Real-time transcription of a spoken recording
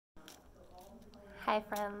Hi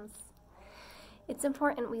friends. It's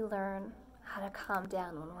important we learn how to calm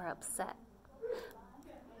down when we're upset.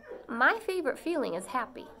 My favorite feeling is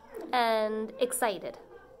happy and excited.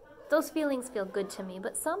 Those feelings feel good to me,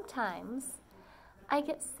 but sometimes I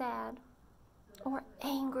get sad or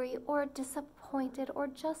angry or disappointed or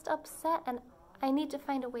just upset, and I need to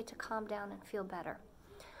find a way to calm down and feel better.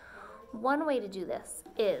 One way to do this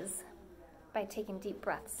is by taking deep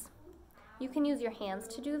breaths. You can use your hands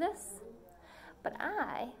to do this, but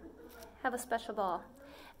I have a special ball.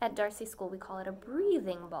 At Darcy School, we call it a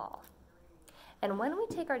breathing ball. And when we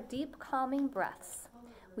take our deep, calming breaths,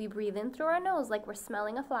 we breathe in through our nose like we're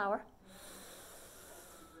smelling a flower,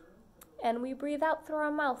 and we breathe out through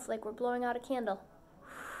our mouth like we're blowing out a candle.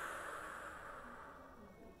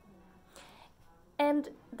 And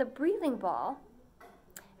the breathing ball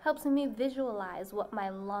helps me visualize what my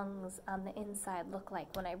lungs on the inside look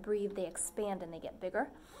like. When I breathe, they expand and they get bigger.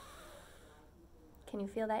 Can you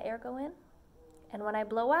feel that air go in? And when I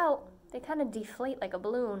blow out, they kind of deflate like a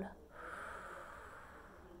balloon.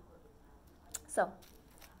 So,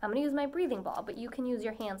 I'm going to use my breathing ball, but you can use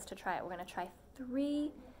your hands to try it. We're going to try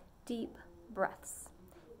 3 deep breaths.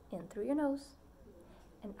 In through your nose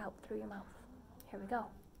and out through your mouth. Here we go.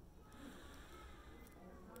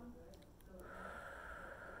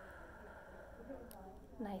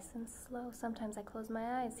 Nice and slow. Sometimes I close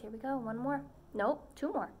my eyes. Here we go. 1 more. Nope,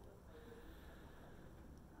 2 more.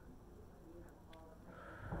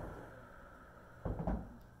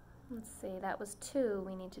 Let's see, that was 2.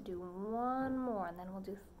 We need to do 1 more, and then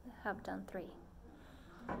we'll have done 3.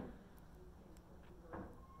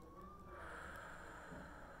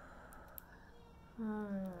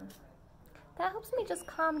 That helps me just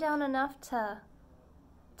calm down enough to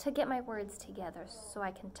get my words together so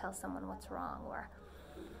I can tell someone what's wrong, or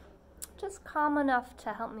just calm enough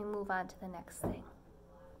to help me move on to the next thing.